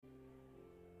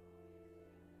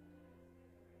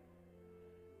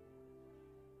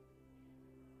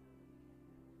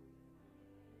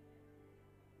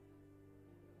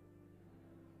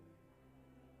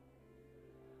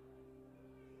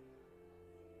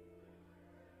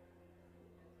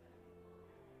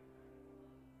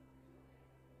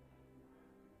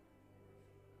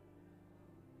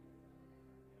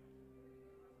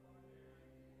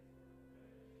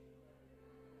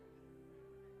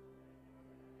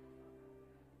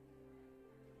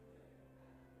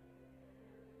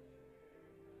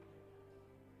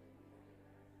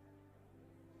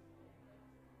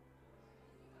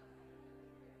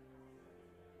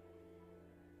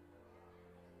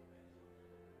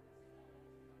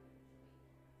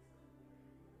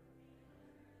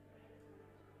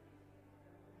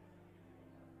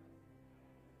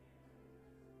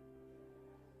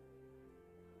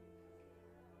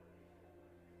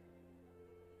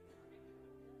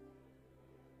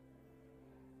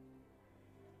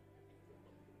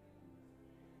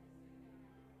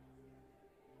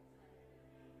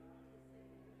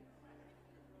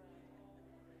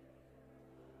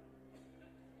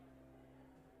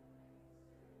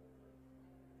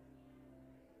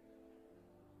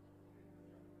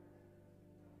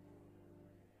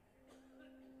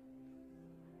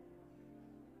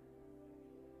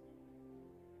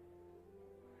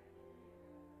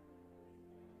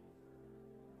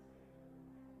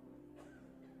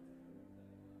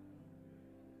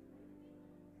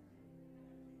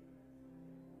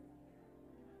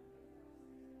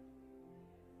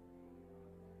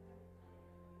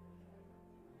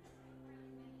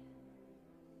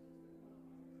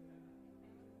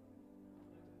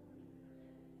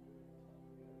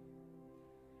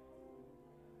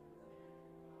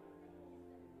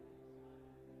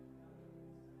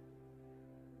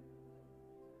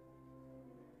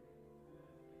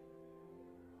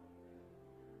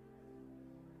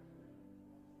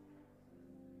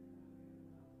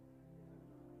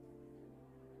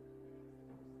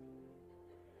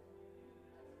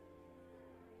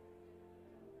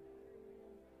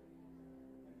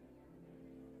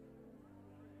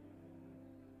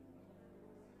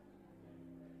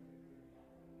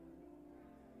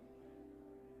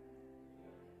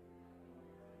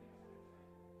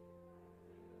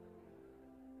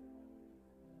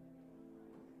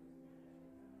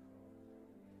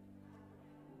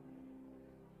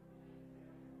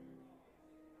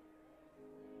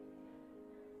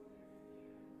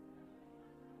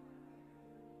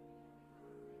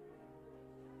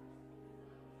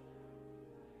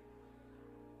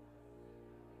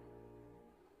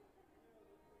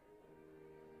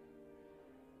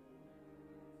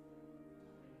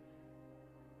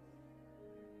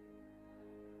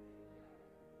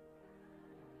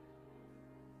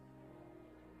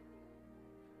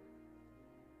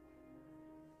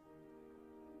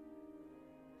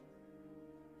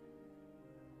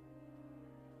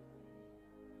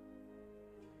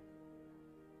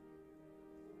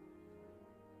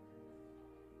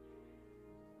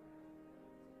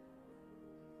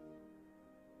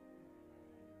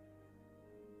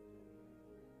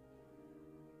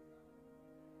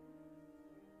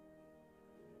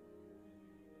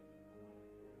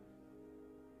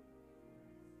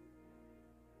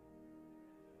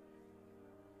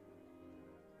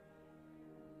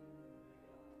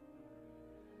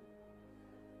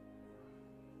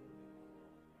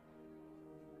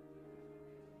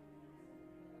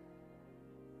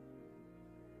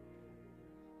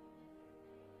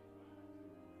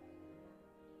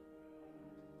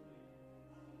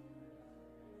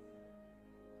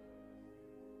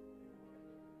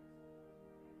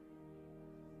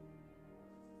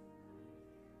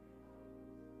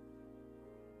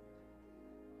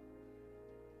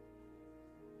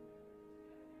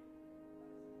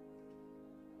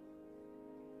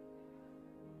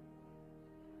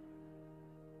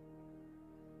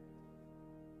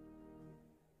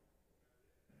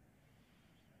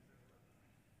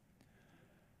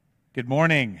Good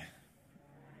morning.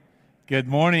 Good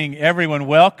morning, everyone.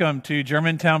 Welcome to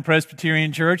Germantown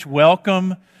Presbyterian Church.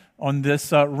 Welcome on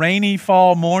this rainy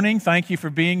fall morning. Thank you for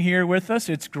being here with us.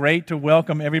 It's great to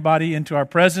welcome everybody into our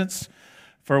presence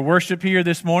for worship here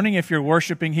this morning. If you're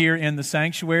worshiping here in the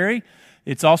sanctuary,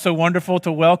 it's also wonderful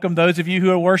to welcome those of you who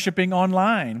are worshiping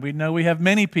online. We know we have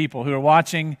many people who are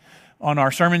watching on our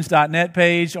sermons.net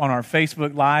page, on our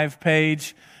Facebook Live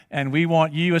page, and we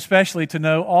want you especially to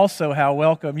know also how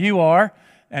welcome you are.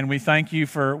 And we thank you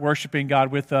for worshiping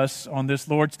God with us on this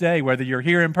Lord's Day. Whether you're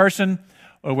here in person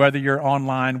or whether you're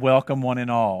online, welcome one and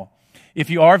all. If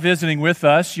you are visiting with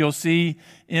us, you'll see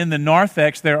in the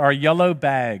narthex there are yellow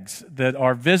bags that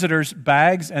are visitors'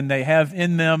 bags, and they have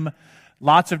in them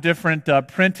lots of different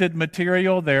printed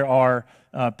material. There are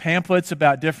pamphlets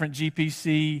about different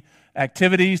GPC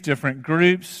activities, different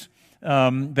groups.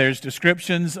 There's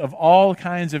descriptions of all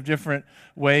kinds of different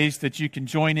ways that you can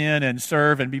join in and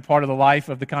serve and be part of the life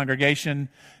of the congregation.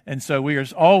 And so we are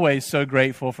always so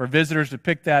grateful for visitors to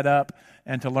pick that up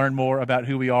and to learn more about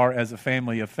who we are as a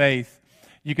family of faith.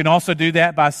 You can also do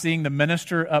that by seeing the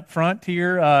minister up front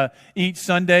here. Each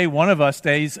Sunday, one of us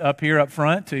stays up here up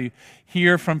front to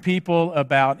hear from people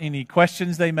about any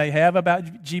questions they may have about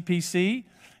GPC.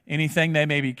 Anything they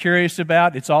may be curious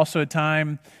about. It's also a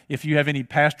time, if you have any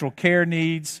pastoral care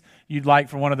needs you'd like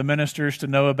for one of the ministers to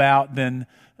know about, then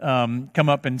come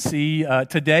up and see.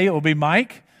 Today it will be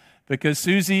Mike, because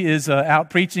Susie is out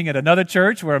preaching at another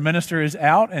church where a minister is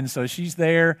out, and so she's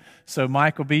there. So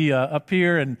Mike will be up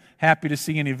here and happy to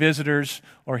see any visitors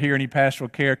or hear any pastoral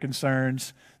care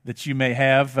concerns that you may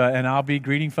have. And I'll be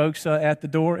greeting folks at the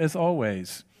door as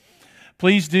always.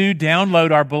 Please do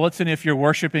download our bulletin if you're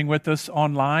worshiping with us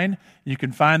online. You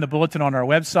can find the bulletin on our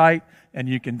website, and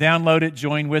you can download it,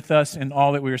 join with us in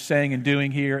all that we are saying and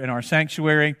doing here in our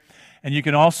sanctuary. And you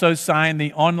can also sign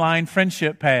the online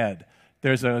friendship pad.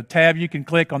 There's a tab you can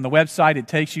click on the website. It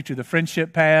takes you to the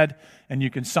friendship pad, and you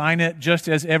can sign it just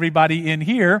as everybody in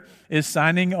here is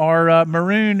signing our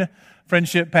maroon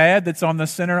friendship pad that's on the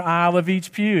center aisle of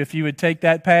each pew. If you would take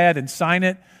that pad and sign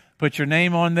it, put your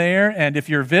name on there, and if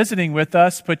you're visiting with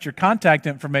us, put your contact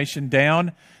information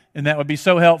down, and that would be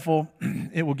so helpful.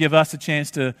 It will give us a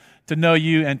chance to know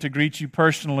you and to greet you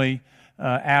personally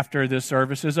after this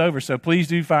service is over. So please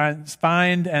do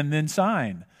find and then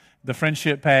sign the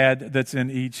friendship pad that's in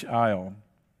each aisle.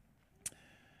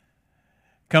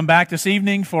 Come back this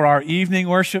evening for our evening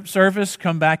worship service.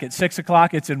 Come back at 6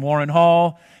 o'clock. It's in Warren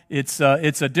Hall. It's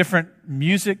a different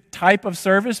music type of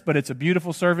service, but it's a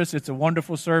beautiful service. It's a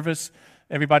wonderful service.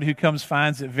 Everybody who comes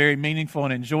finds it very meaningful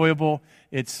and enjoyable.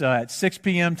 It's at 6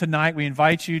 p.m. tonight. We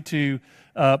invite you to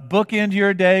bookend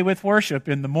your day with worship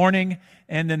in the morning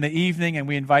and in the evening, and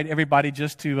we invite everybody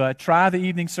just to try the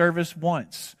evening service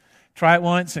once. Try it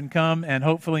once and come and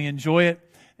hopefully enjoy it,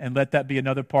 and let that be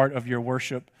another part of your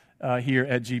worship here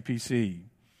at GPC.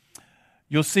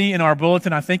 You'll see in our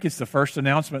bulletin, I think it's the first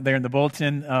announcement there in the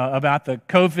bulletin, about the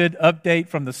COVID update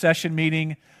from the session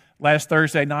meeting last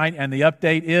Thursday night. And the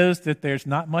update is that there's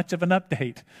not much of an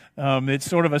update. It's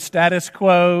sort of a status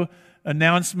quo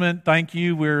announcement. Thank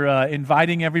you. We're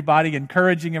inviting everybody,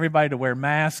 encouraging everybody to wear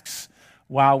masks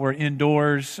while we're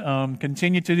indoors.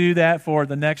 Continue to do that for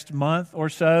the next month or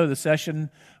so. The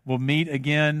session will meet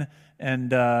again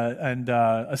and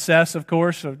assess, of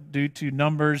course, due to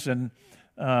numbers and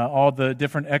all the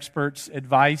different experts'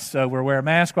 advice. So we'll wear a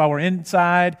mask while we're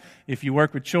inside. If you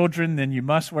work with children, then you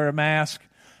must wear a mask.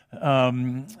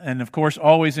 And of course,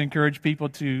 always encourage people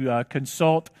to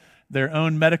consult their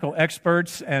own medical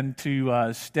experts and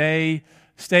to stay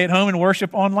at home and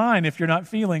worship online if you're not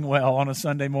feeling well on a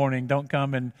Sunday morning. Don't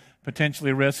come and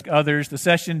potentially risk others. The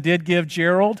session did give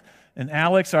Gerald and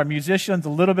Alex, our musicians, a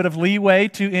little bit of leeway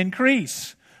to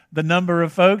increase the number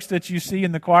of folks that you see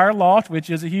in the choir loft, which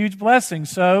is a huge blessing.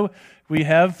 So we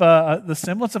have the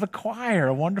semblance of a choir,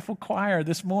 a wonderful choir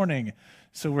this morning.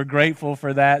 So we're grateful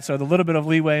for that. So the little bit of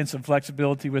leeway and some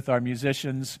flexibility with our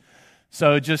musicians.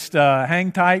 So just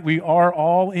hang tight. We are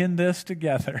all in this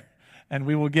together, and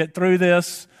we will get through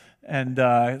this and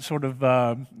sort of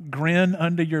grin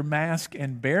under your mask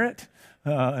and bear it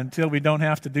until we don't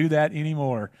have to do that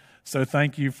anymore. So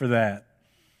thank you for that.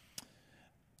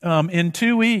 In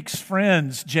 2 weeks,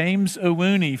 friends, James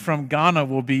Owuni from Ghana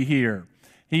will be here.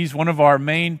 He's one of our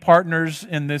main partners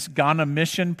in this Ghana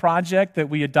mission project that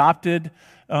we adopted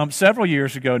several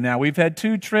years ago now. We've had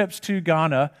 2 trips to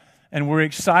Ghana, and we're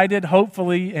excited,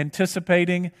 hopefully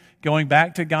anticipating going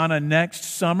back to Ghana next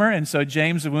summer. And so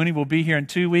James Owuni will be here in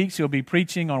 2 weeks. He'll be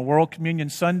preaching on World Communion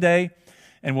Sunday,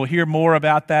 and we'll hear more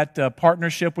about that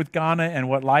partnership with Ghana and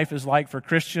what life is like for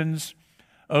Christians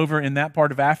over in that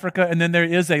part of Africa. And then there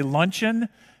is a luncheon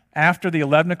after the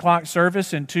 11 o'clock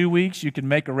service in 2 weeks. You can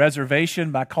make a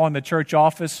reservation by calling the church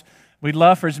office. We'd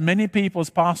love for as many people as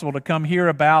possible to come hear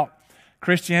about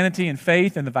Christianity and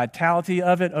faith and the vitality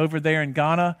of it over there in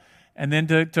Ghana, and then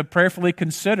to prayerfully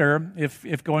consider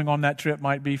if going on that trip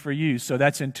might be for you. So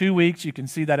that's in 2 weeks. You can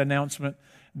see that announcement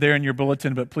there in your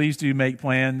bulletin, but please do make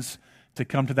plans to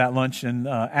come to that luncheon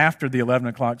after the 11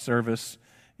 o'clock service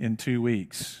in 2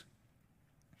 weeks.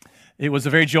 It was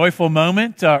a very joyful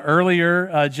moment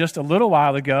earlier, just a little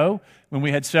while ago, when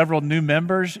we had several new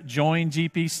members join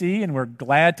GPC, and we're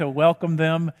glad to welcome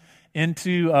them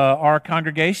into our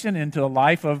congregation, into the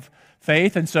life of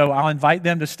faith. And so I'll invite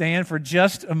them to stand for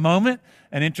just a moment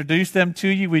and introduce them to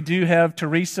you. We do have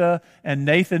Teresa and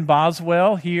Nathan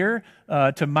Boswell here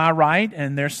to my right,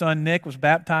 and their son Nick was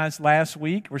baptized last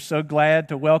week. We're so glad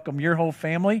to welcome your whole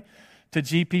family to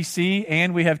GPC.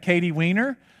 And we have Katie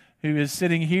Weiner, who is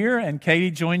sitting here, and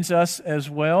Katie joins us as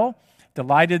well.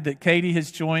 Delighted that Katie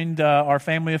has joined our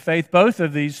family of faith. Both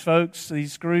of these folks,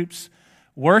 these groups,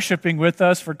 worshiping with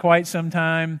us for quite some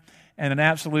time, and an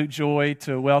absolute joy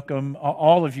to welcome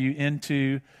all of you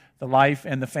into the life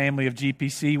and the family of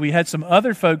GPC. We had some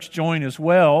other folks join as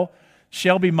well.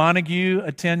 Shelby Montague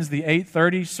attends the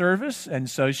 8:30 service, and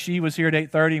so she was here at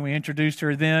 8:30, and we introduced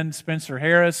her then. Spencer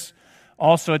Harris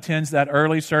also attends that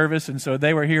early service, and so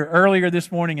they were here earlier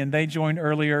this morning, and they joined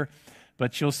earlier.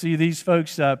 But you'll see these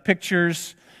folks'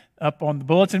 pictures up on the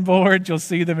bulletin board. You'll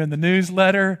see them in the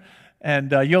newsletter.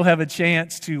 And you'll have a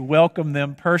chance to welcome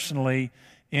them personally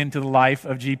into the life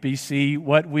of GPC.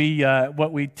 What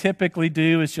we typically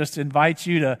do is just invite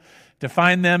you to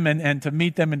find them and to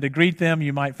meet them and to greet them.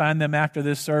 You might find them after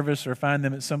this service or find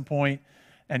them at some point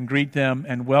and greet them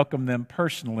and welcome them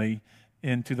personally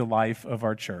into the life of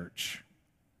our church.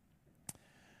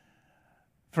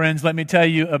 Friends, let me tell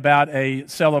you about a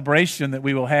celebration that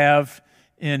we will have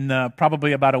in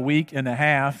probably about a week and a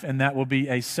half, and that will be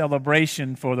a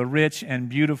celebration for the rich and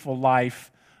beautiful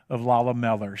life of Lala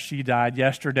Meller. She died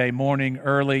yesterday morning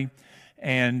early,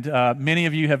 and many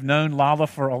of you have known Lala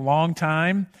for a long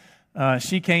time.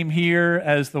 She came here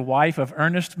as the wife of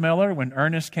Ernest Meller when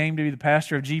Ernest came to be the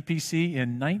pastor of GPC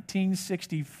in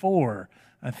 1964,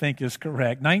 I think is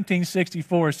correct.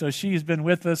 1964, so she has been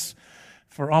with us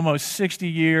for almost 60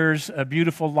 years, a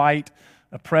beautiful light,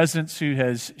 a presence who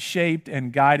has shaped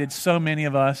and guided so many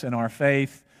of us in our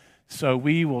faith. So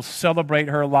we will celebrate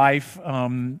her life.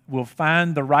 We'll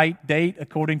find the right date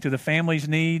according to the family's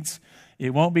needs. It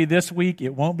won't be this week.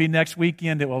 It won't be next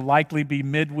weekend. It will likely be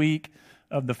midweek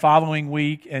of the following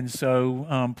week. And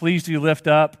so please do lift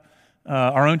up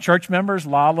our own church members,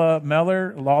 Lala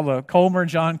Meller, Lala Colmer,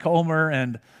 John Colmer,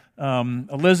 and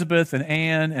Elizabeth and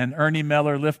Ann and Ernie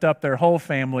Meller. Lift up their whole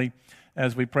family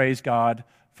as we praise God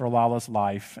for Lala's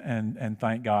life and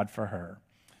thank God for her.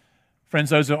 Friends,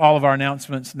 those are all of our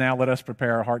announcements. Now let us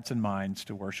prepare our hearts and minds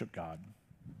to worship God.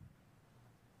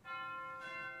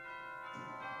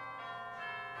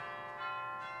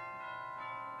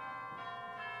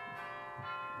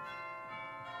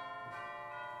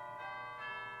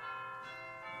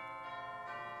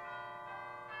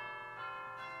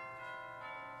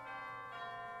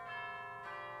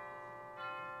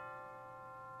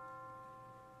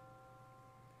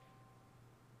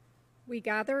 We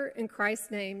gather in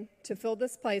Christ's name to fill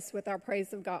this place with our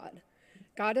praise of God.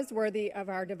 God is worthy of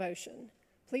our devotion.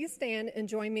 Please stand and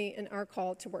join me in our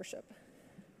call to worship.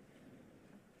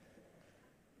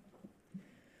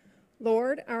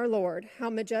 Lord, our Lord, how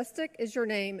majestic is your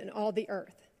name in all the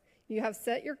earth. You have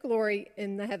set your glory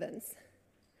in the heavens.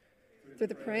 Through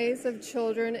the praise of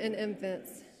children and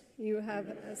infants, you have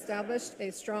established a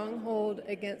stronghold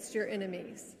against your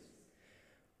enemies.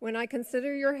 When I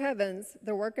consider your heavens,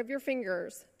 the work of your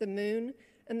fingers, the moon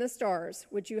and the stars,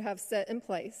 which you have set in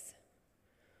place.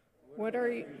 What are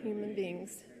human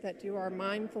beings that you are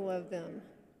mindful of them,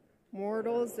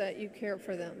 mortals that you care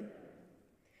for them?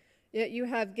 Yet you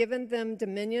have given them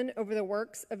dominion over the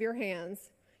works of your hands.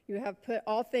 You have put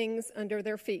all things under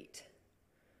their feet.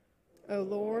 O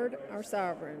Lord, our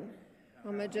sovereign, how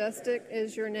majestic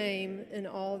is your name in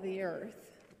all the earth.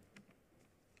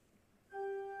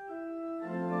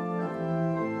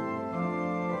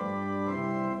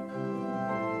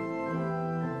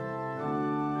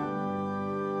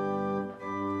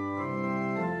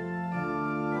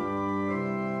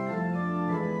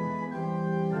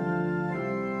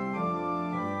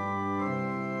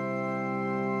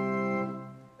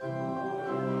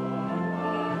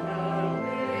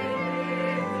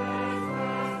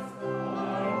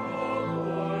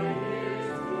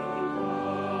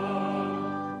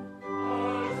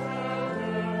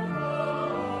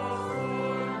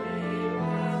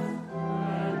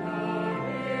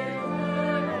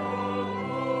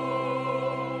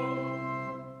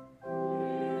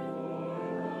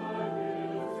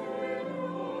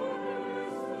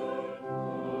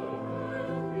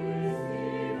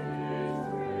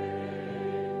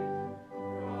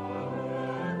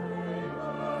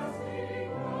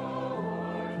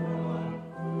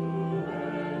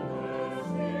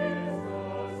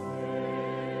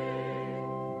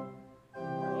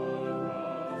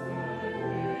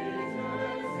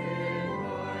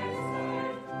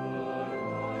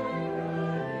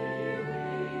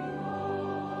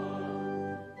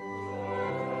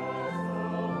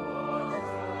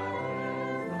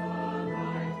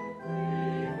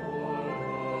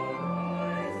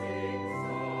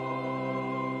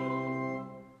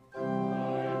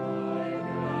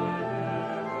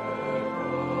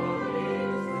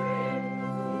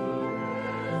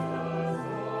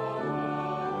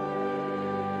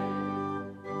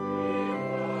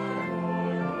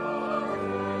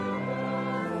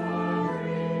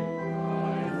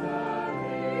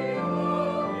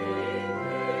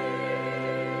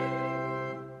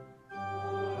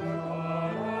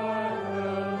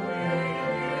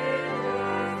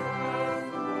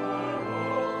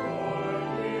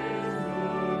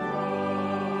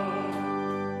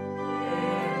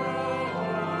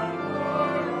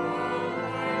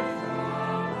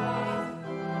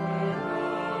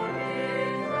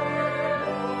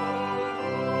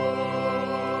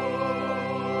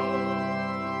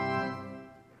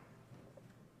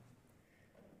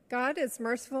 God is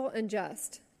merciful and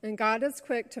just, and God is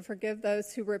quick to forgive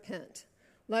those who repent.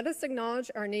 Let us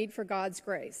acknowledge our need for God's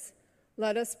grace.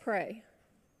 Let us pray.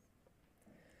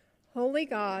 Holy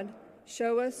God,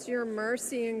 show us your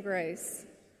mercy and grace.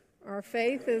 Our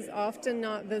faith is often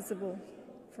not visible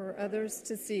for others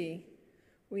to see.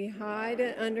 We hide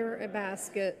it under a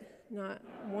basket, not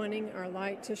wanting our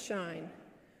light to shine.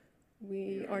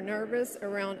 We are nervous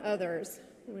around others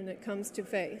when it comes to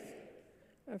faith,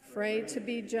 afraid to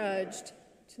be judged,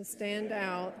 to stand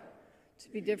out, to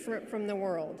be different from the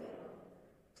world.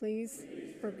 Please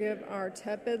forgive our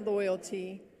tepid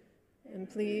loyalty, and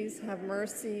please have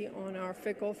mercy on our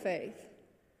fickle faith.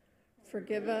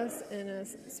 Forgive us and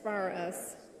inspire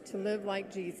us to live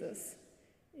like Jesus,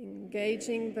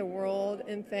 engaging the world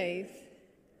in faith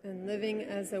and living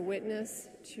as a witness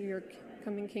to your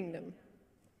coming kingdom.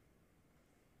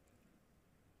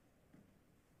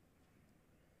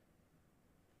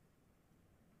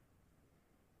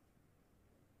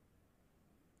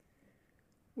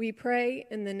 We pray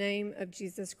in the name of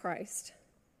Jesus Christ.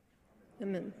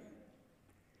 Amen.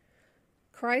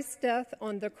 Christ's death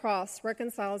on the cross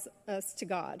reconciles us to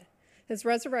God. His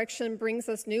resurrection brings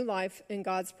us new life in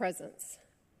God's presence.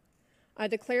 I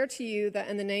declare to you that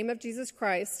in the name of Jesus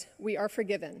Christ, we are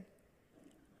forgiven.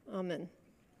 Amen.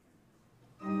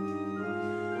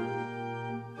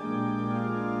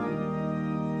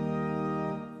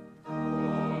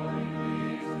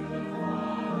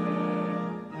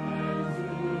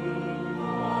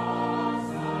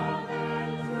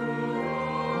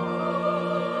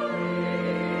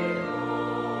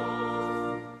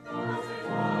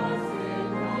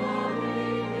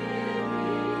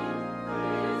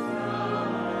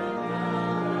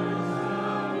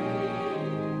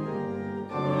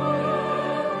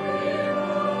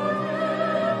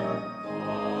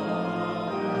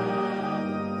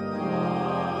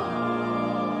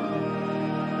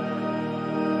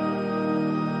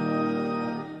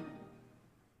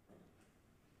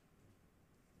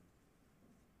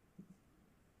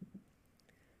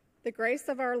 The grace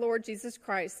of our Lord Jesus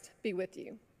Christ be with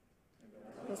you.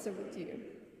 Also with you.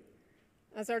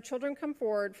 As our children come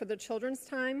forward for the children's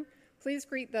time, please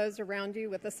greet those around you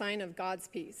with a sign of God's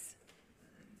peace.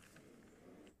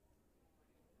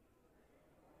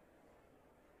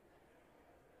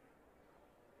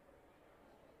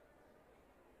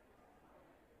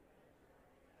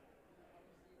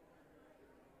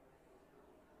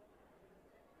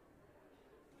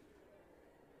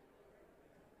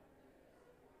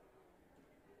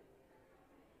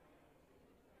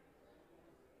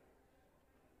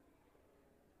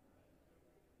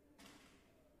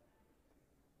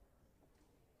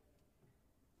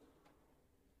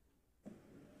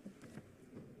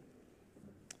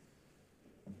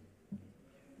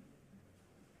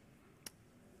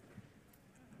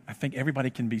 I think everybody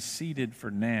can be seated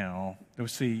for now. We'll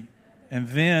see. And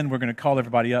then we're going to call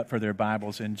everybody up for their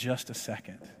Bibles in just a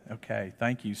second. Okay,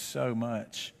 thank you so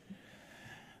much.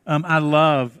 I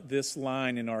love this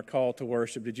line in our call to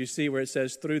worship. Did you see where it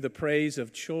says, through the praise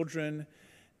of children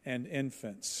and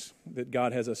infants, that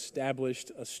God has established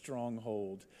a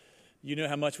stronghold? You know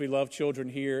how much we love children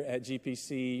here at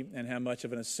GPC and how much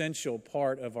of an essential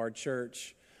part of our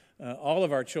church all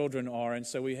of our children are. And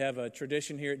so we have a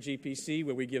tradition here at GPC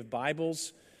where we give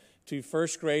Bibles to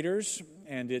first graders,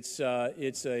 and it's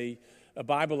a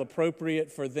Bible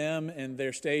appropriate for them and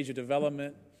their stage of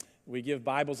development. We give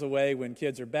Bibles away when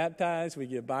kids are baptized. We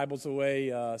give Bibles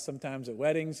away sometimes at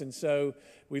weddings. And so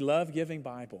we love giving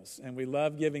Bibles. And we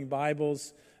love giving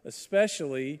Bibles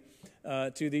especially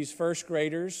to these first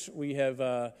graders. We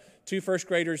have 2 first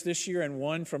graders this year and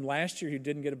 1 from last year who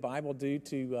didn't get a Bible due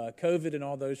to COVID and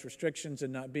all those restrictions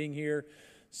and not being here.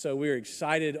 So we're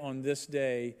excited on this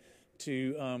day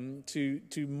to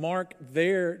mark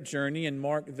their journey and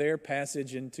mark their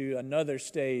passage into another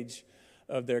stage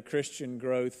of their Christian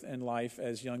growth and life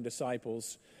as young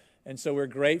disciples. And so we're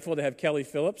grateful to have Kelly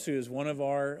Phillips, who is one of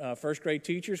our first grade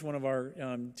teachers, one of our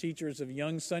teachers of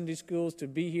young Sunday schools, to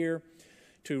be here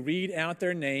to read out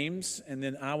their names, and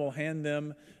then I will hand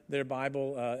them their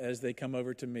Bible as they come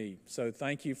over to me. So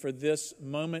thank you for this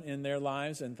moment in their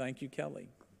lives, and thank you, Kelly.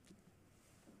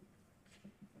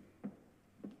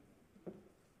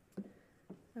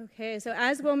 Okay, so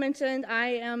as Will mentioned, I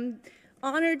am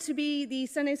honored to be the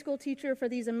Sunday school teacher for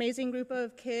these amazing group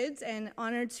of kids and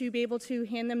honored to be able to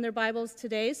hand them their Bibles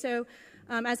today. So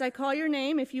as I call your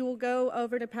name, if you will go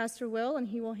over to Pastor Will and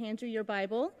he will hand you your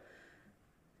Bible.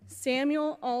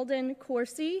 Samuel Alden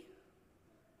Corsi.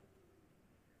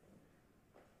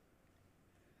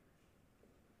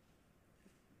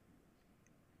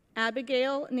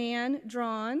 Abigail Nan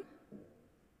Drawn.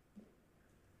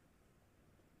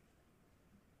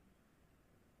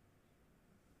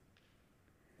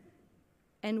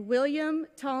 and William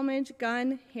Talmadge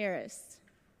Gunn Harris.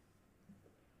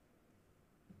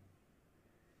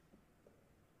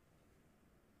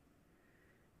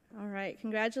 All right,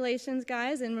 congratulations,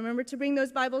 guys, and remember to bring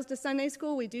those Bibles to Sunday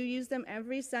school. We do use them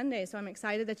every Sunday, so I'm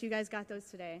excited that you guys got those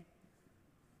today.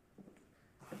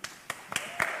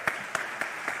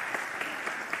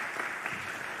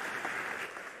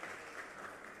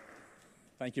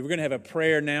 Thank you. We're going to have a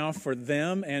prayer now for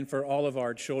them and for all of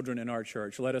our children in our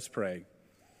church. Let us pray.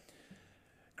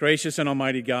 Gracious and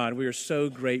almighty God, we are so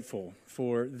grateful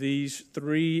for these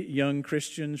 3 young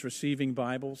Christians receiving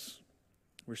Bibles.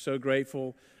 We're so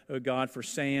grateful, oh God, for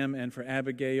Sam and for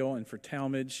Abigail and for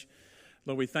Talmadge.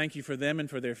 Lord, we thank you for them and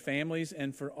for their families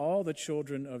and for all the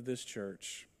children of this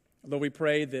church. Lord, we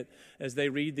pray that as they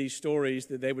read these stories,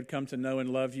 that they would come to know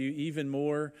and love you even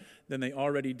more than they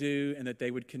already do, and that they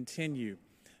would continue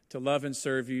to love and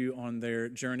serve you on their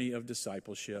journey of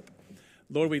discipleship.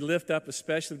 Lord, we lift up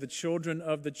especially the children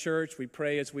of the church. We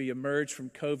pray as we emerge from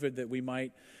COVID that we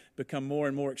might become more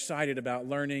and more excited about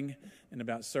learning and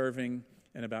about serving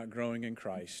and about growing in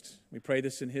Christ. We pray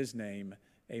this in his name.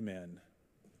 Amen.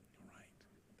 All right.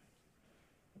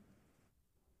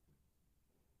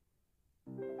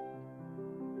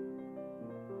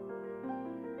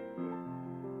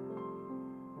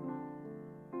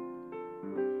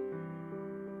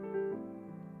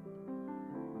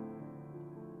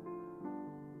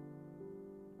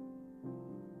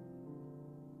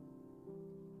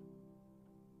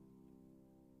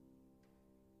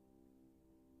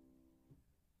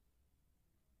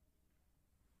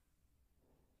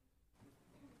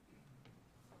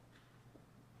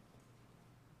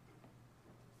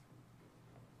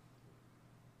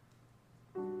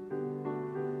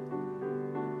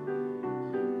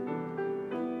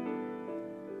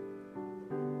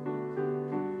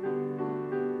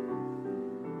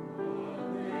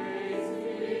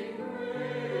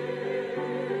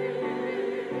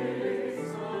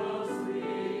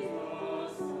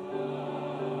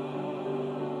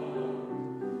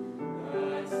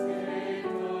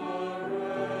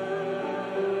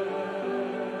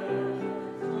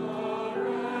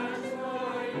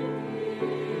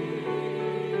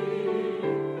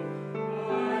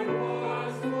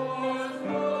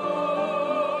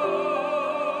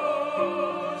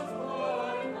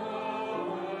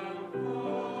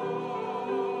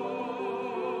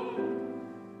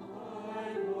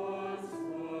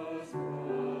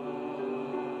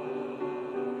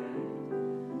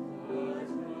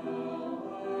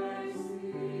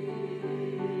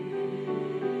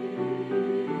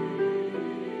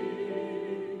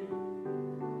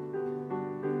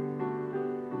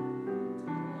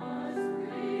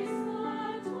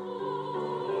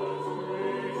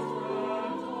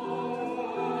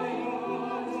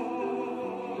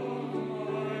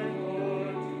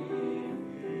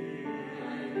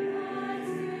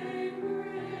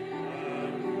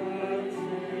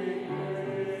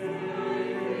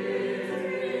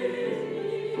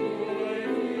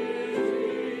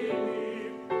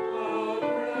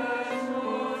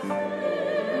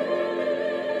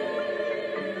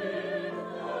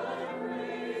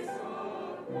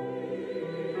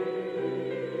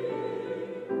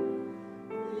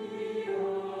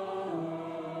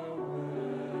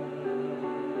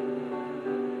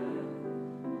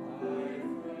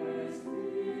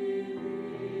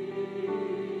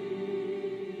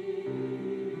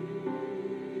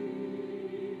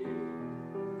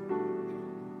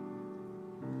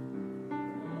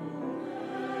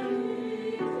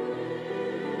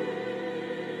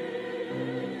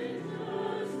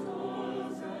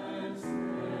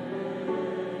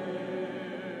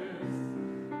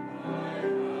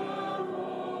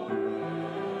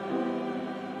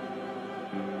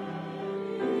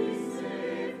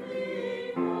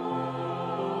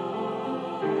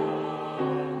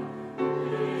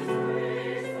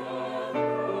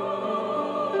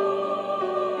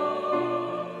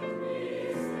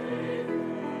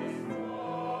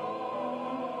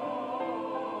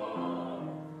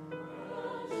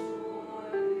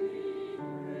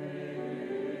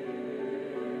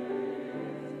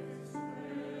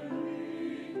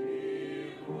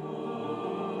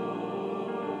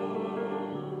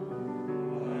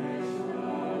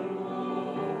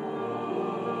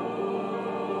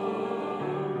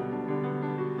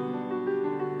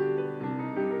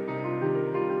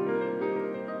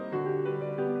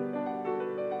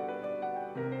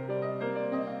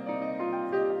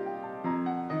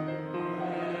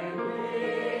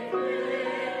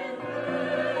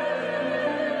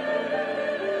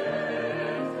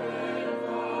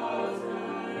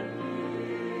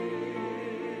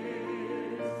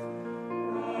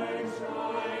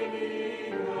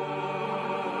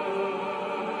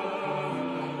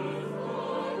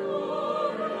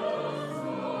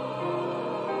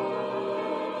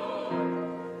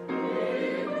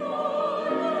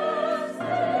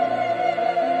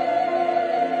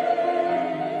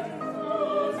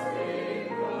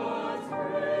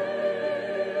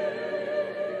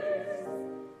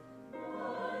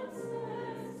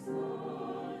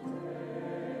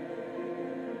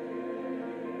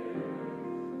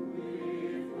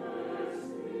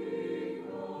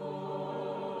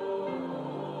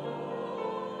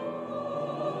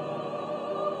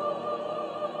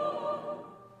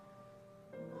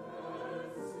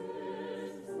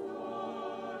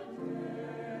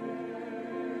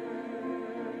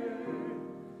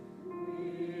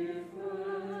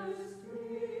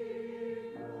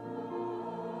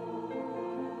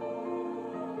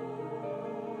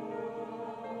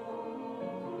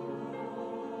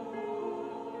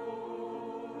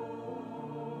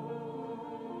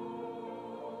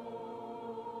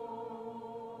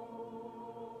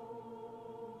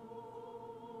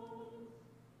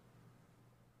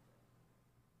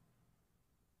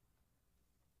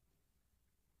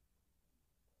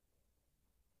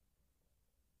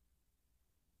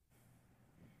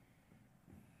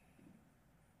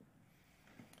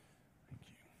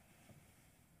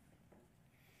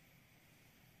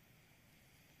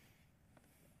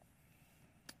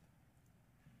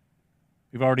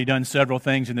 We've already done several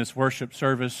things in this worship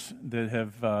service that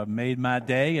have made my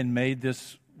day and made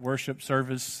this worship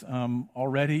service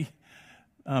already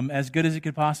as good as it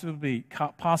could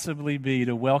possibly be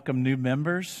to welcome new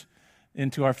members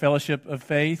into our fellowship of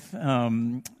faith.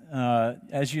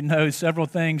 As you know, several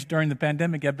things during the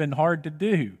pandemic have been hard to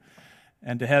do,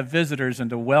 and to have visitors and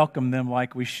to welcome them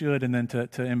like we should, and then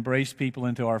to embrace people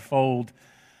into our fold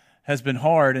has been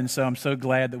hard, and so I'm so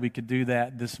glad that we could do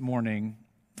that this morning.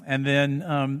 And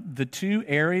then the two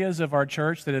areas of our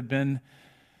church that have been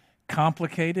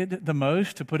complicated the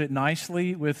most, to put it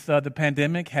nicely, with the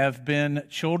pandemic have been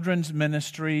children's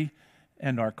ministry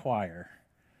and our choir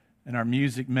and our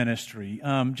music ministry.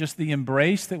 Just the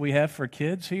embrace that we have for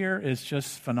kids here is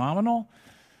just phenomenal.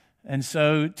 And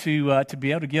so to be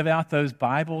able to give out those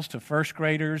Bibles to first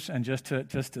graders and just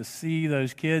to see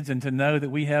those kids and to know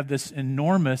that we have this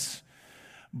enormous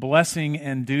blessing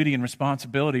and duty and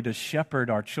responsibility to shepherd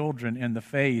our children in the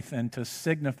faith and to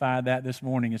signify that this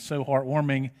morning is so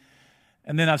heartwarming.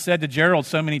 And then I've said to Gerald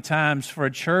so many times, for a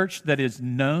church that is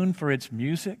known for its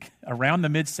music around the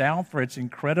Mid-South, for its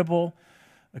incredible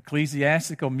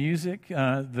ecclesiastical music,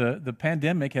 the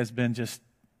pandemic has been just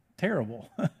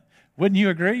terrible. Wouldn't you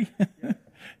agree?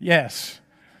 Yes.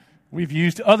 We've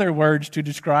used other words to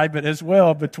describe it as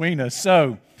well between us.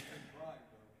 So,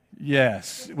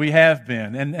 yes, we have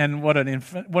been, and what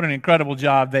an incredible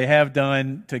job they have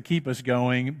done to keep us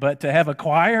going. But to have a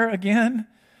choir again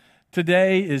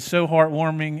today is so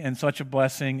heartwarming and such a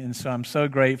blessing, and so I'm so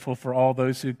grateful for all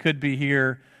those who could be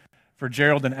here, for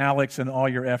Gerald and Alex and all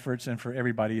your efforts, and for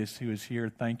everybody who is here.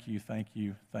 Thank you, thank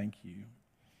you, thank you.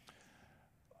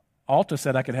 Alta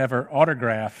said I could have her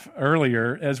autograph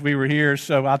earlier as we were here,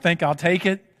 so I think I'll take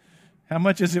it. How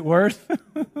much is it worth?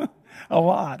 A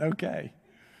lot, okay.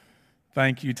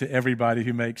 Thank you to everybody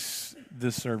who makes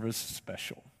this service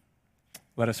special.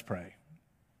 Let us pray.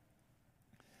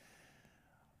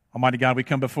 Almighty God, we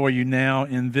come before you now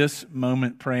in this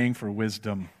moment praying for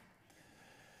wisdom.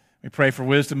 We pray for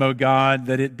wisdom, O God,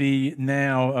 that it be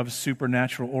now of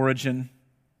supernatural origin.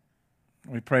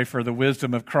 We pray for the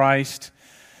wisdom of Christ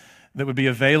that would be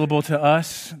available to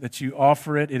us, that you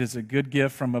offer it. It is a good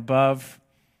gift from above.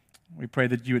 We pray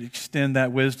that you would extend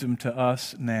that wisdom to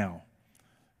us now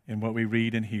in what we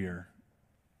read and hear.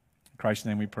 In Christ's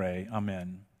name we pray.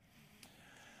 Amen.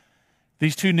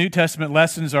 These two New Testament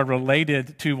lessons are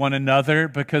related to one another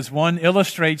because one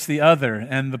illustrates the other.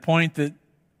 And the point that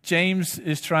James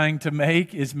is trying to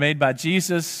make is made by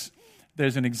Jesus.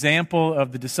 There's an example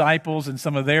of the disciples and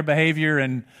some of their behavior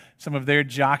and some of their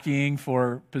jockeying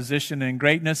for position and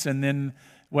greatness. And then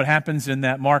what happens in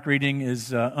that Mark reading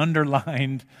is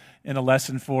underlined in a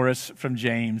lesson for us from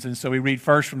James. And so we read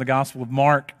first from the Gospel of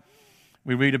Mark.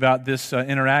 We read about this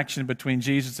interaction between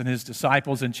Jesus and his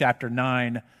disciples in chapter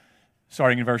 9,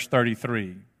 starting in verse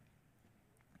 33.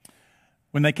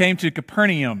 When they came to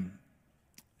Capernaum,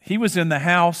 he was in the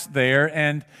house there,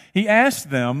 and he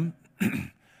asked them,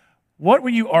 "What were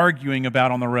you arguing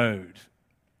about on the road?"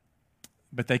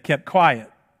 But they kept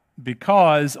quiet,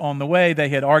 because on the way they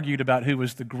had argued about who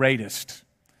was the greatest.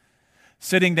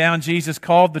 Sitting down, Jesus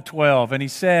called the 12, and he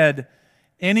said,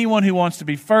 "Anyone who wants to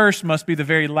be first must be the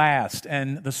very last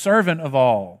and the servant of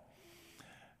all."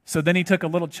 So then he took a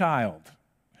little child,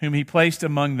 whom he placed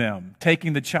among them.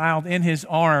 Taking the child in his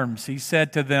arms, he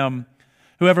said to them,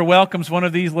 "Whoever welcomes one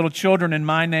of these little children in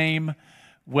my name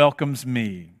welcomes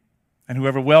me. And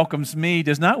whoever welcomes me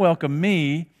does not welcome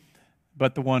me,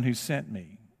 but the one who sent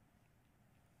me."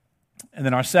 And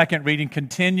then our second reading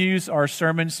continues our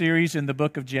sermon series in the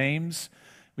book of James.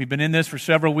 We've been in this for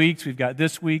several weeks. We've got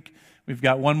this week. We've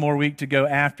got one more week to go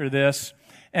after this.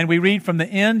 And we read from the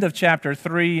end of chapter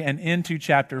 3 and into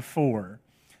chapter 4.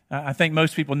 I think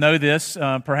most people know this,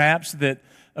 perhaps, that,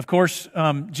 of course,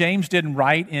 James didn't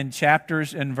write in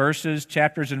chapters and verses.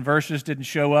 Chapters and verses didn't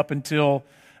show up until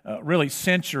really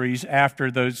centuries after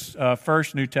those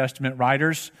first New Testament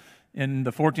writers. In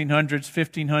the 1400s,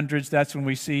 1500s, that's when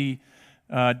we see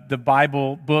the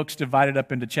Bible books divided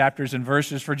up into chapters and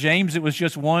verses. For James, it was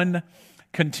just one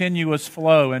continuous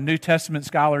flow. And New Testament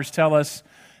scholars tell us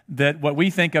that what we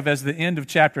think of as the end of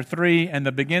chapter 3 and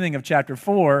the beginning of chapter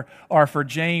 4 are for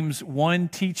James one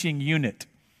teaching unit,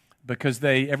 because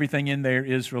everything in there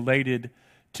is related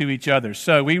to each other.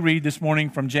 So we read this morning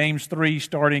from James 3,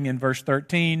 starting in verse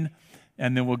 13,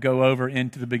 and then we'll go over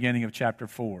into the beginning of chapter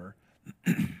 4.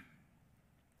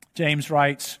 James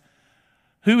writes,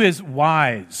 "Who is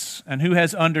wise and who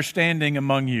has understanding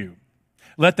among you?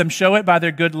 Let them show it by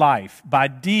their good life, by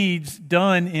deeds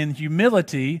done in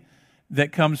humility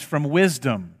that comes from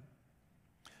wisdom.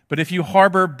 But if you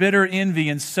harbor bitter envy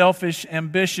and selfish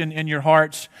ambition in your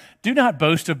hearts, do not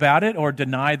boast about it or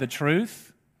deny the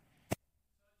truth. It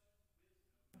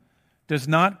does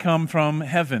not come from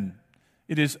heaven.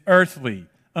 It is earthly,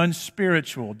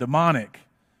 unspiritual, demonic.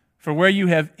 For where you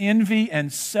have envy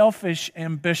and selfish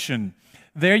ambition,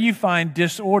 there you find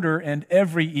disorder and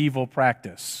every evil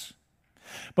practice.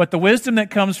 But the wisdom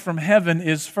that comes from heaven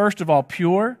is first of all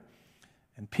pure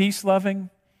and peace-loving,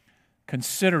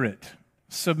 considerate,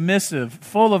 submissive,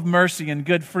 full of mercy and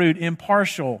good fruit,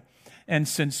 impartial and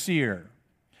sincere.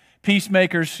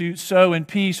 Peacemakers who sow in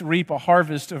peace reap a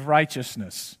harvest of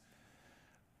righteousness.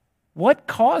 What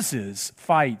causes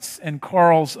fights and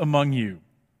quarrels among you?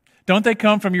 Don't they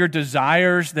come from your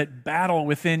desires that battle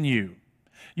within you?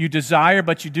 You desire,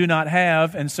 but you do not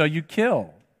have, and so you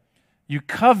kill. You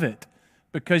covet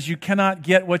because you cannot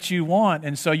get what you want,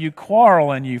 and so you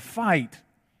quarrel and you fight.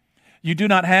 You do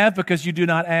not have because you do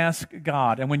not ask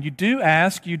God. And when you do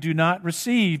ask, you do not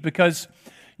receive because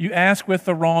you ask with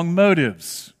the wrong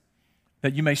motives,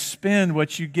 that you may spend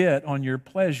what you get on your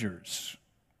pleasures.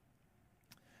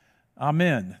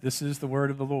 Amen. This is the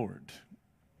word of the Lord.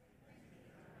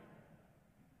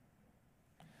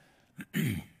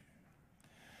 When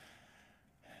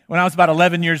I was about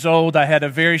 11 years old, I had a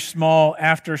very small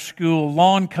after-school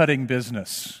lawn cutting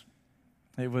business.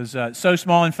 It was so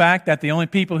small, in fact, that the only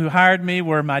people who hired me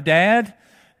were my dad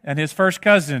and his first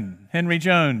cousin, Henry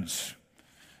Jones.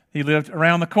 He lived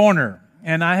around the corner.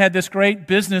 And I had this great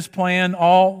business plan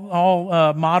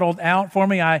all modeled out for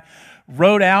me. I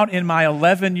wrote out in my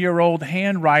 11-year-old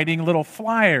handwriting little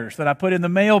flyers that I put in the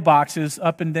mailboxes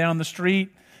up and down the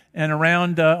street and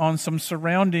around on some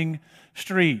surrounding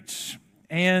streets.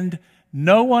 And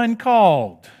no one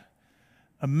called.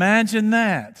 Imagine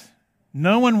that.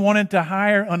 No one wanted to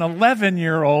hire an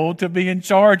 11-year-old to be in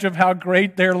charge of how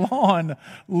great their lawn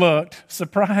looked.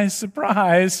 Surprise,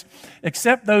 surprise.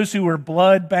 Except those who were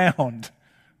blood-bound.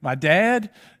 My dad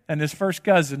and his first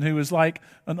cousin, who was like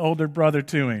an older brother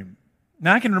to him.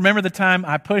 Now, I can remember the time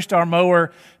I pushed our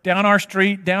mower down our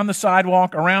street, down the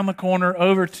sidewalk, around the corner,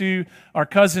 over to our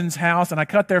cousin's house, and I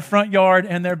cut their front yard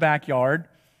and their backyard,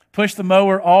 pushed the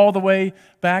mower all the way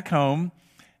back home.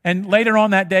 And later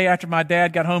on that day, after my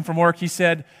dad got home from work, he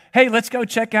said, "Hey, let's go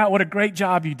check out what a great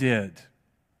job you did."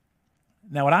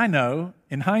 Now, what I know,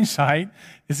 in hindsight,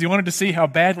 is he wanted to see how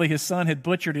badly his son had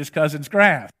butchered his cousin's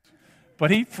grass.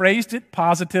 But he phrased it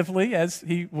positively, as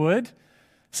he would.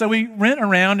 So we went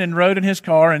around and rode in his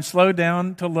car and slowed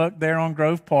down to look there on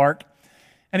Grove Park.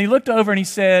 And he looked over and he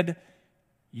said,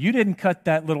 "You didn't cut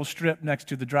that little strip next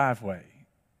to the driveway."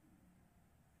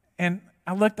 And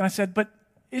I looked and I said, "But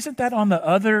isn't that on the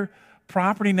other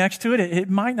property next to it? It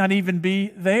might not even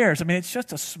be theirs. I mean, it's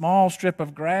just a small strip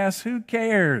of grass. Who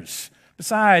cares?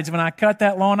 Besides, when I cut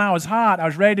that lawn, I was hot. I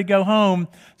was ready to go home.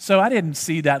 So I didn't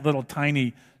see that little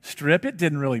tiny strip. It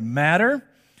didn't really matter."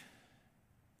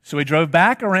 So we drove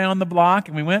back around the block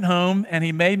and we went home, and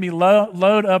he made me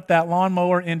load up that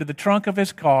lawnmower into the trunk of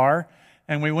his car,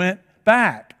 and we went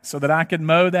back so that I could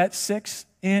mow that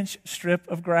 6-inch strip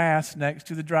of grass next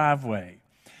to the driveway.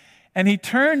 And he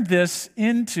turned this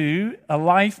into a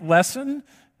life lesson,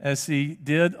 as he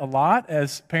did a lot,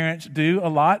 as parents do a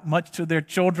lot, much to their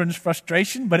children's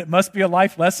frustration, but it must be a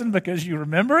life lesson because you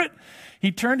remember it.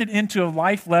 He turned it into a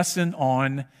life lesson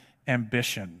on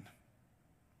ambition.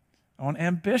 On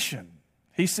ambition.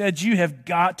 He said, you have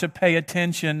got to pay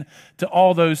attention to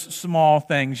all those small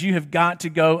things. You have got to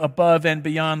go above and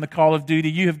beyond the call of duty.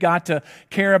 You have got to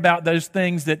care about those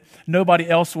things that nobody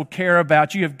else will care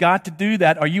about. You have got to do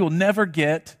that, or you will never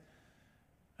get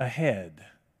ahead.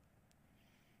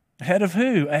 Ahead of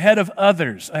who? Ahead of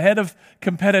others, ahead of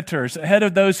competitors, ahead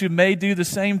of those who may do the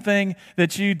same thing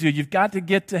that you do. You've got to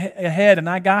get ahead, and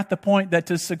I got the point that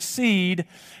to succeed,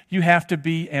 you have to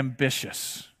be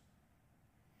ambitious.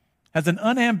 Has an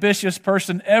unambitious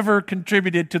person ever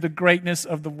contributed to the greatness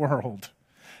of the world?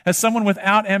 Has someone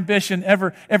without ambition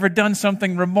ever done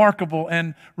something remarkable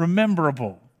and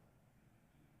rememberable?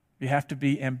 You have to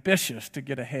be ambitious to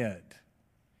get ahead.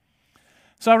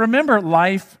 So I remember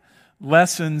life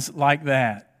lessons like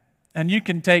that. And you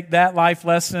can take that life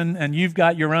lesson and you've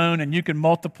got your own, and you can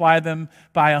multiply them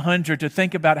by 100 to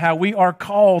think about how we are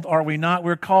called, are we not?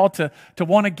 We're called to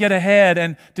want to get ahead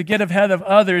and to get ahead of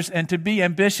others and to be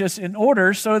ambitious in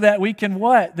order so that we can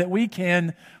what? That we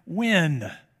can win.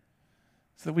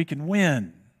 So that we can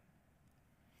win.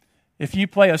 If you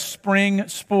play a spring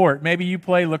sport, maybe you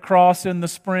play lacrosse in the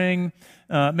spring,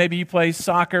 maybe you play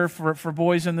soccer for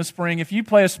boys in the spring. If you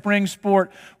play a spring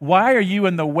sport, why are you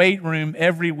in the weight room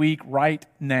every week right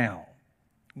now?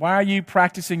 Why are you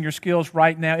practicing your skills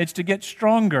right now? It's to get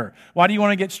stronger. Why do you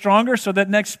want to get stronger? So that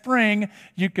next spring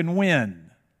you can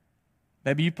win.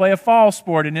 Maybe you play a fall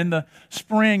sport, and in the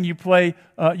spring you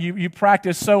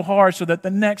practice so hard so that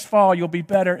the next fall you'll be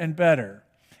better and better.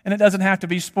 And it doesn't have to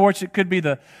be sports. It could be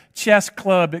the chess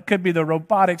club. It could be the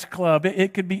robotics club.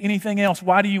 It could be anything else.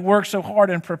 Why do you work so hard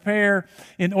and prepare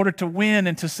in order to win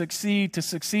and to succeed? To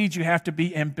succeed, you have to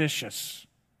be ambitious.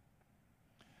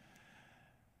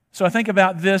 So I think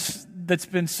about this that's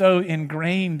been so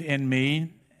ingrained in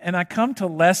me, and I come to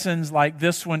lessons like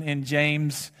this one in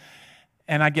James,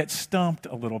 and I get stumped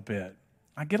a little bit.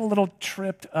 I get a little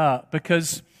tripped up,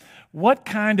 because what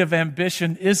kind of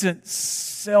ambition isn't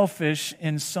selfish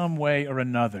in some way or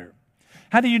another?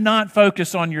 How do you not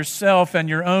focus on yourself and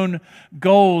your own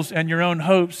goals and your own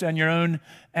hopes and your own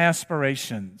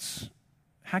aspirations?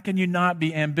 How can you not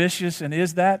be ambitious? And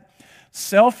is that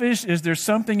selfish? Is there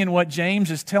something in what James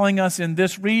is telling us in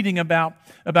this reading about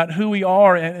who we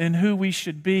are and who we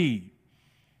should be?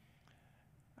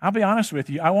 I'll be honest with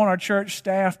you. I want our church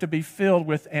staff to be filled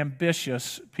with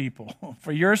ambitious people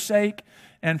for your sake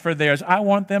and for theirs. I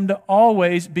want them to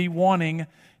always be wanting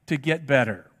to get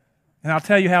better. And I'll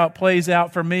tell you how it plays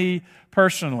out for me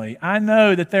personally. I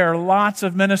know that there are lots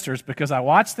of ministers, because I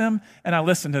watch them and I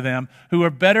listen to them, who are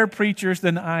better preachers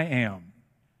than I am.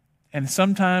 And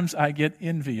sometimes I get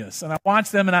envious. And I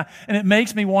watch them and it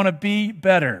makes me want to be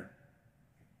better.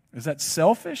 Is that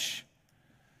selfish?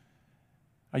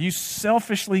 Are you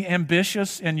selfishly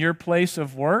ambitious in your place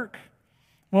of work?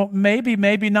 Well, maybe,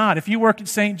 maybe not. If you work at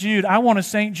St. Jude, I want a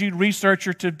St. Jude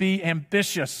researcher to be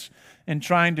ambitious in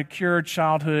trying to cure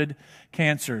childhood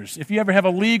cancers. If you ever have a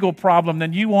legal problem,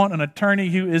 then you want an attorney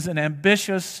who is an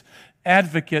ambitious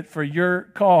advocate for your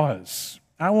cause.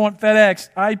 I want FedEx,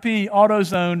 IP,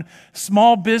 AutoZone,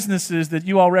 small businesses that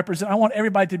you all represent. I want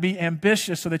everybody to be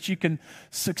ambitious so that you can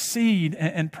succeed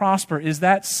and prosper. Is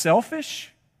that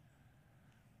selfish?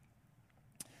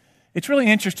 It's really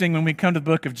interesting when we come to the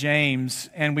book of James,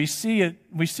 and we see it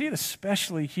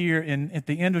especially here at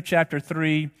the end of chapter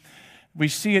 3. We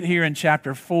see it here in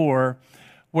chapter 4,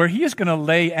 where he is going to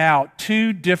lay out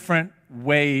two different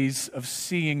ways of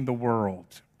seeing the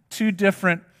world, two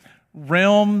different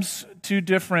realms, two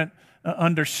different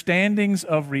understandings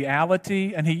of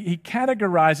reality, and he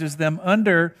categorizes them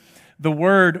under the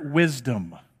word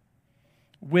wisdom.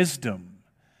 Wisdom.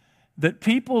 That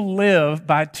people live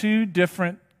by two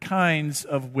different kinds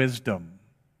of wisdom.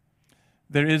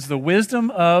 There is the wisdom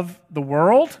of the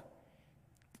world,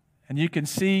 and you can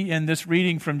see in this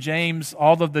reading from James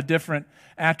all of the different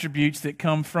attributes that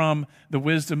come from the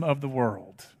wisdom of the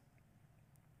world.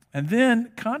 And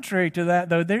then, contrary to that,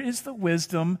 though, there is the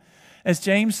wisdom, as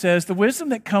James says, the wisdom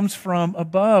that comes from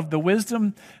above, the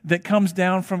wisdom that comes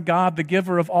down from God, the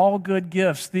giver of all good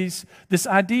gifts. This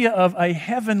idea of a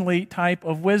heavenly type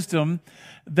of wisdom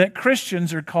that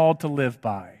Christians are called to live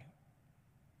by.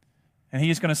 And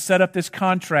he is going to set up this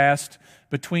contrast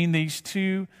between these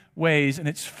two ways. And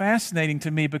it's fascinating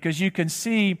to me, because you can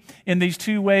see in these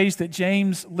two ways that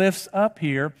James lifts up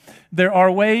here, there are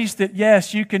ways that,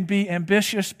 yes, you can be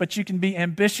ambitious, but you can be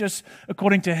ambitious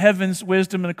according to heaven's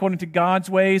wisdom and according to God's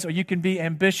ways, or you can be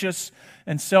ambitious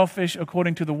and selfish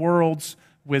according to the world's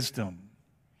wisdom.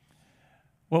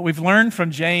 What we've learned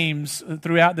from James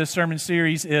throughout this sermon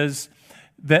series is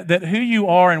that who you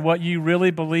are and what you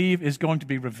really believe is going to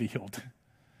be revealed.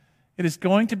 It is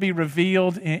going to be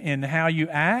revealed in how you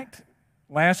act.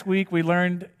 Last week we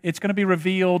learned it's going to be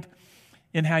revealed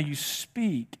in how you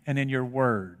speak and in your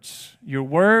words. Your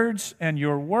words and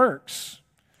your works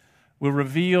will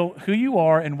reveal who you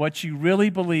are and what you really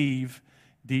believe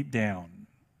deep down.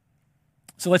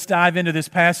 So let's dive into this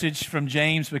passage from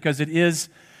James, because it is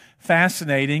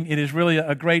fascinating. It is really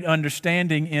a great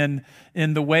understanding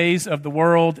in the ways of the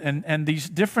world and these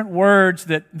different words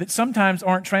that sometimes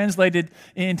aren't translated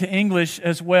into English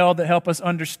as well, that help us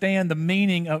understand the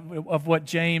meaning of what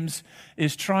James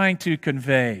is trying to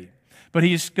convey. But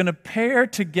he's going to pair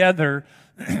together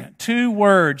two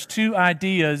words, two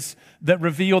ideas that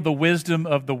reveal the wisdom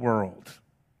of the world.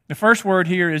 The first word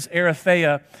here is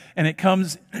aletheia, and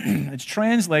it's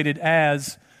translated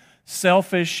as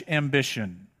selfish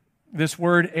ambition. This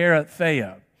word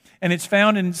aletheia. And it's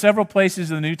found in several places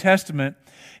in the New Testament.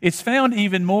 It's found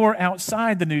even more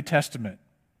outside the New Testament.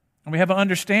 And we have an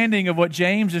understanding of what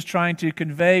James is trying to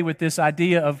convey with this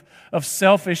idea of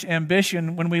selfish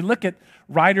ambition when we look at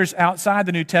writers outside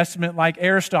the New Testament, like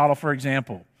Aristotle, for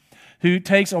example, who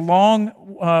takes a long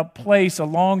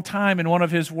time in one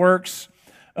of his works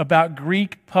about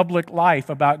Greek public life,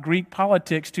 about Greek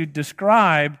politics, to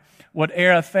describe what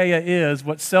aletheia is,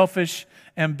 what selfish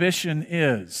ambition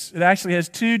is. It actually has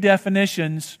two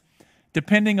definitions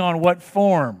depending on what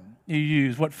form you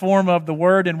use, what form of the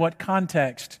word and what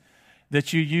context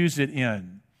that you use it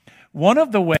in. One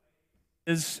of the ways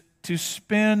is to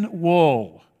spin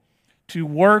wool, to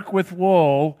work with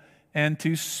wool and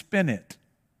to spin it.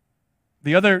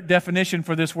 The other definition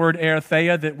for this word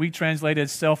aletheia that we translate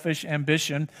as selfish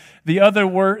ambition, the other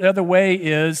way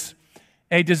is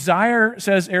a desire,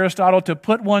 says Aristotle, to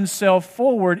put oneself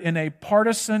forward in a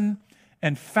partisan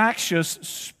and factious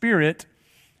spirit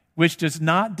which does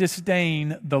not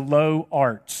disdain the low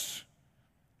arts.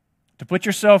 To put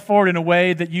yourself forward in a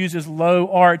way that uses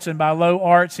low arts, and by low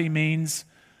arts he means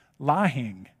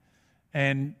lying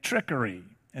and trickery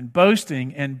and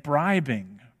boasting and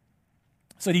bribing.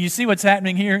 So do you see what's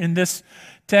happening here in this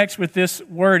text with this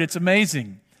word? It's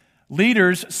amazing.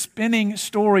 Leaders spinning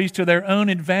stories to their own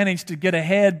advantage to get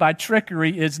ahead by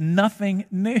trickery is nothing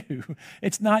new.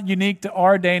 It's not unique to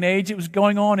our day and age. It was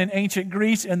going on in ancient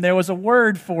Greece, and there was a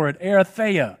word for it,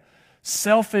 aletheia,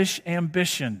 selfish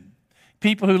ambition.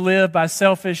 People who live by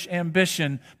selfish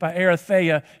ambition, by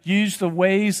aletheia, use the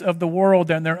ways of the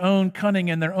world and their own cunning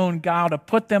and their own guile to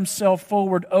put themselves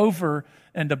forward over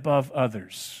and above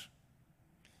others.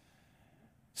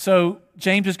 So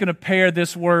James is going to pair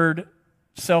this word,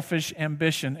 selfish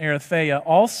ambition, aletheia,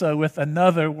 also with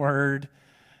another word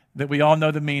that we all know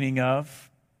the meaning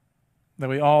of, that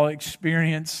we all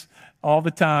experience all the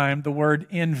time, the word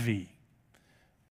envy.